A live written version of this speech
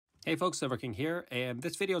Hey folks, Silver King here, and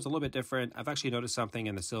this video is a little bit different. I've actually noticed something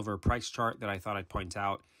in the silver price chart that I thought I'd point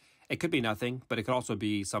out. It could be nothing, but it could also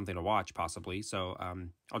be something to watch possibly. So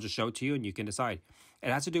I'll just show it to you and you can decide.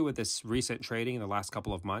 It has to do with this recent trading in the last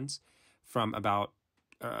couple of months from about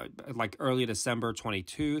like early December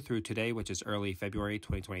 22 through today, which is early February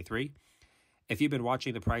 2023. If you've been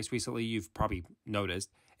watching the price recently, you've probably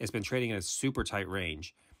noticed it's been trading in a super tight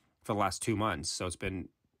range for the last 2 months. So it's been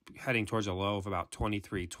heading towards a low of about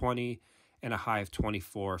 23.20 and a high of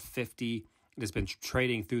 24.50. It has been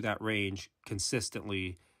trading through that range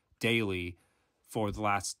consistently daily for the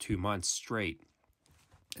last 2 months straight.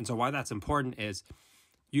 And so why that's important is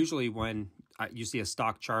usually when you see a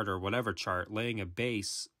stock chart or whatever chart laying a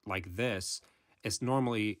base like this, it's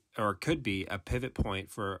normally or could be a pivot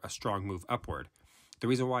point for a strong move upward. The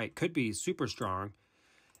reason why it could be super strong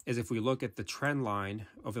is if we look at the trend line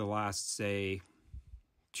over the last, say,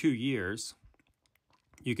 2 years,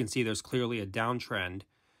 you can see there's clearly a downtrend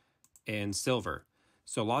in silver.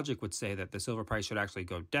 So logic would say that the silver price should actually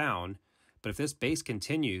go down. But if this base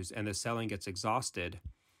continues and the selling gets exhausted,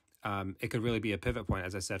 it could really be a pivot point,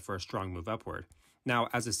 as I said, for a strong move upward. Now,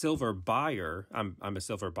 as a silver buyer, I'm a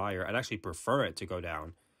silver buyer. I'd actually prefer it to go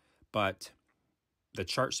down. But the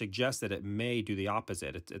chart suggests that it may do the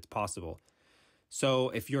opposite. It's possible. So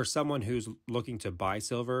if you're someone who's looking to buy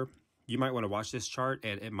silver, you might want to watch this chart,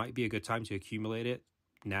 and it might be a good time to accumulate it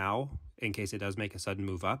now in case it does make a sudden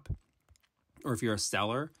move up. Or if you're a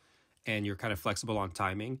seller and you're kind of flexible on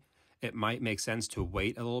timing, it might make sense to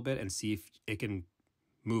wait a little bit and see if it can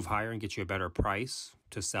move higher and get you a better price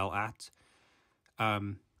to sell at.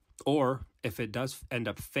 Or if it does end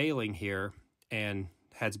up failing here and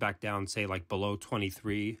heads back down, say like below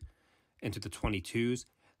 23 into the 22s,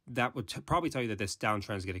 that would probably tell you that this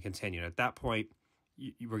downtrend is going to continue. And at that point,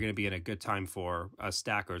 we're going to be in a good time for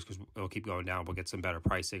stackers because it'll keep going down. We'll get some better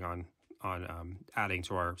pricing on adding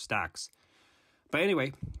to our stacks. But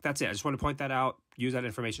anyway, that's it. I just want to point that out. Use that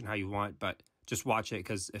information how you want, but just watch it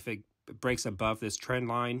because if it breaks above this trend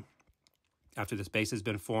line after this base has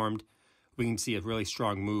been formed, we can see a really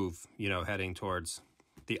strong move, heading towards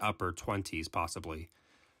the upper 20s possibly.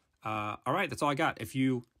 All right, that's all I got. If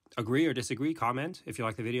you agree or disagree, comment. If you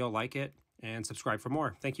like the video, like it and subscribe for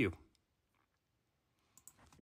more. Thank you.